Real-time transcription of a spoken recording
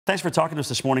Thanks for talking to us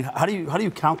this morning. How do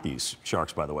you count these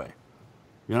sharks, by the way?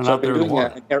 You're not So out there in the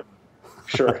water.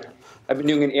 Sure. I've been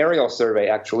doing an aerial survey,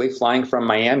 actually, flying from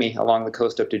Miami along the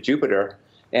coast up to Jupiter,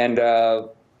 and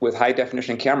with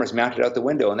high-definition cameras mounted out the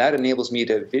window. And that enables me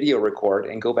to video record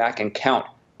and go back and count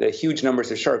the huge numbers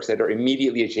of sharks that are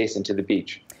immediately adjacent to the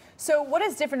beach. So what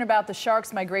is different about the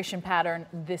sharks' migration pattern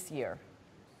this year?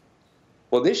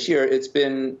 Well, this year it's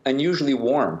been unusually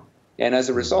warm. And as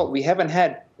a result, we haven't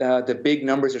had the big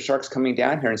numbers of sharks coming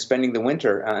down here and spending the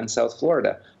winter in South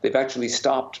Florida. They've actually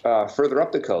stopped further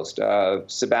up the coast,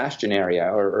 Sebastian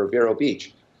area or Vero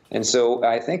Beach. And so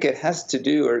I think it has to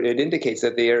do, or it indicates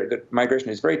that the migration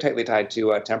is very tightly tied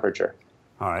to temperature.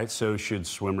 All right, so should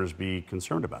swimmers be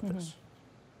concerned about this?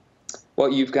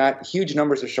 Well, you've got huge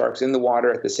numbers of sharks in the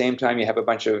water. At the same time, you have a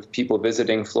bunch of people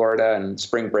visiting Florida and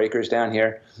spring breakers down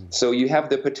here. So you have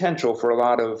the potential for a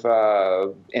lot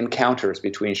of encounters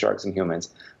between sharks and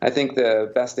humans. I think the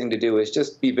best thing to do is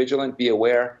just be vigilant, be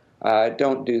aware.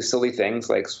 Don't do silly things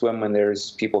like swim when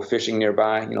there's people fishing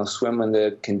nearby. Swim when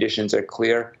the conditions are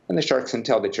clear, and the sharks can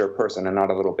tell that you're a person and not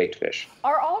a little bait fish.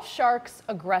 Are all sharks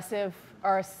aggressive?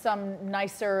 Are some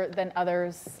nicer than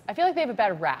others? I feel like they have a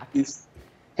bad rap.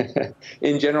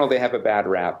 In general, they have a bad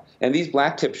rap. And these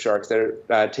black-tip sharks that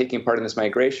are taking part in this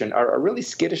migration are a really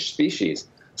skittish species.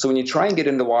 So when you try and get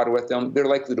into the water with them, they're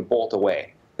likely to bolt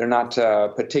away. They're not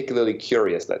particularly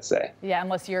curious, let's say. Yeah,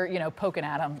 unless you're, poking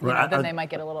at them, then they might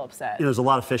get a little upset. There's a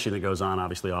lot of fishing that goes on,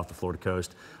 obviously, off the Florida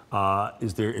coast.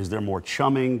 Is there more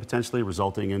chumming potentially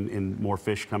resulting in more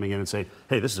fish coming in and saying,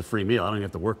 hey, this is a free meal. I don't even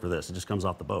have to work for this. It just comes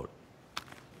off the boat.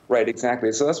 Right,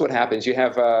 exactly. So that's what happens. You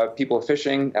have people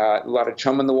fishing, a lot of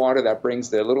chum in the water. That brings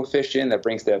the little fish in, that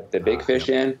brings the big fish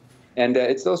in. And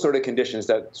it's those sort of conditions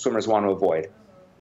that swimmers want to avoid.